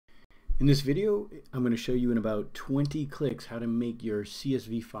In this video, I'm going to show you in about 20 clicks how to make your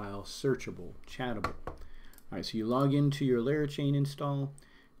CSV file searchable, chattable. All right, so you log into your LaraChain install,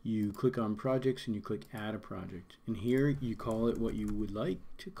 you click on projects and you click add a project. And here you call it what you would like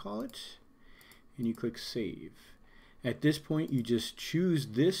to call it and you click save. At this point, you just choose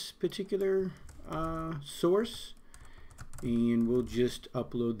this particular source and we'll just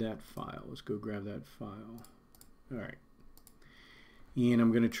upload that file. Let's go grab that file. All right. And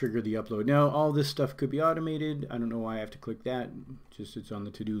I'm going to trigger the upload. Now, all this stuff could be automated. I don't know why I have to click that. Just it's on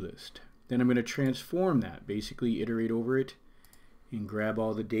the to-do list. Then I'm going to transform that, basically iterate over it and grab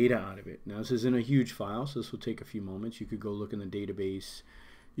all the data out of it. Now, this isn't a huge file, so this will take a few moments. You could go look in the database.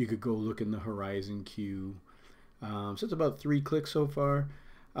 You could go look in the Horizon queue. So it's about 3 clicks so far.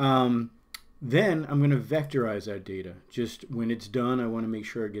 Then I'm going to vectorize that data. Just when it's done, I want to make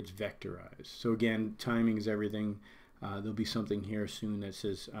sure it gets vectorized. So again, timing is everything. There'll be something here soon that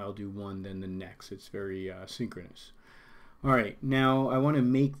says I'll do one, then the next. It's very synchronous. All right, now I want to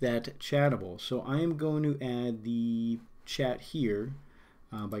make that chattable. So I am going to add the chat here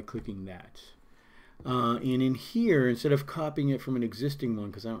by clicking that. And in here, instead of copying it from an existing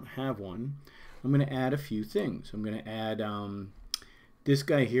one, because I don't have one, I'm going to add a few things. I'm going to add this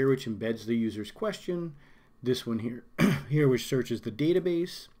guy here, which embeds the user's question. This one here, which searches the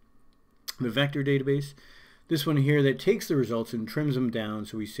database, the vector database. This one here that takes the results and trims them down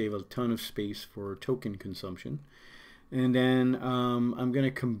so we save a ton of space for token consumption. And then I'm going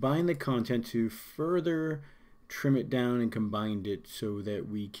to combine the content to further trim it down and combine it so that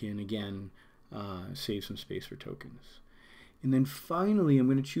we can, again, save some space for tokens. And then finally, I'm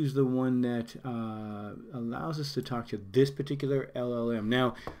going to choose the one that allows us to talk to this particular LLM.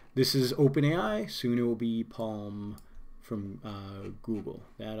 Now, this is OpenAI. Soon it will be Palm from Google.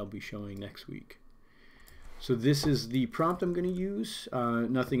 That I'll be showing next week. So this is the prompt I'm going to use.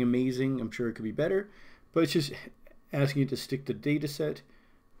 Nothing amazing. I'm sure it could be better, but it's just asking it to stick to data set.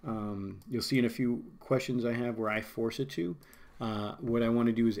 You'll see in a few questions I have where I force it to. What I want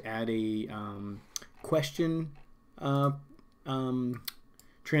to do is add a question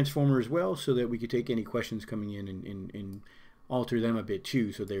transformer as well, so that we could take any questions coming in and alter them a bit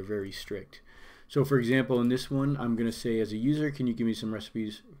too, so they're very strict. So for example, in this one, I'm going to say, as a user, can you give me some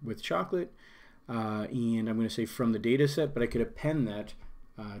recipes with chocolate? And I'm going to say from the data set, but I could append that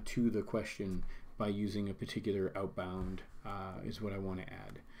to the question by using a particular outbound is what I want to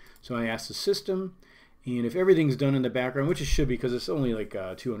add. So I ask the system, and if everything's done in the background, which it should be because it's only like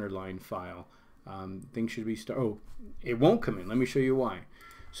a 200-line file, things should be oh, it won't come in. Let me show you why.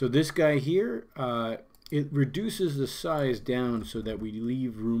 So this guy here, it reduces the size down so that we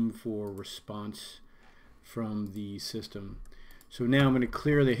leave room for response from the system. So now I'm going to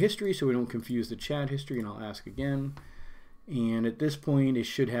clear the history so we don't confuse the chat history, and I'll ask again. And at this point, it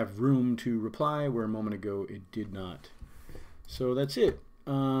should have room to reply, where a moment ago it did not. So that's it.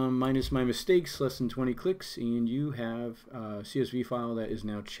 Minus my mistakes, less than 20 clicks, and you have a CSV file that is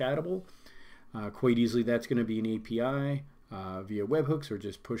now chattable. Quite easily, that's going to be an API via webhooks or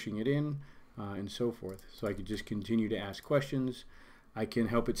just pushing it in and so forth. So I could just continue to ask questions. I can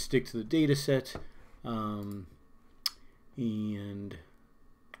help it stick to the data set. And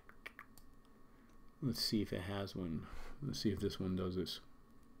let's see if it has one. Let's see if this one does this.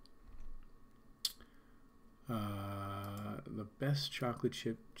 The best chocolate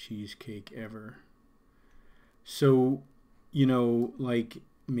chip cheesecake ever. So, you know, like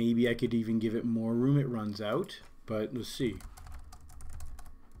maybe I could even give it more room. It runs out, but let's see.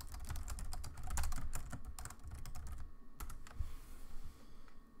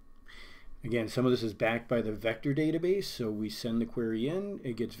 Again, some of this is backed by the vector database, so we send the query in,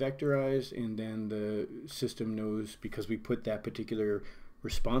 it gets vectorized, and then the system knows, because we put that particular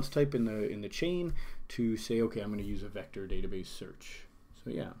response type in the chain, to say, okay, I'm going to use a vector database search.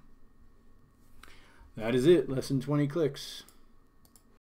 So yeah, that is it. Less than 20 clicks.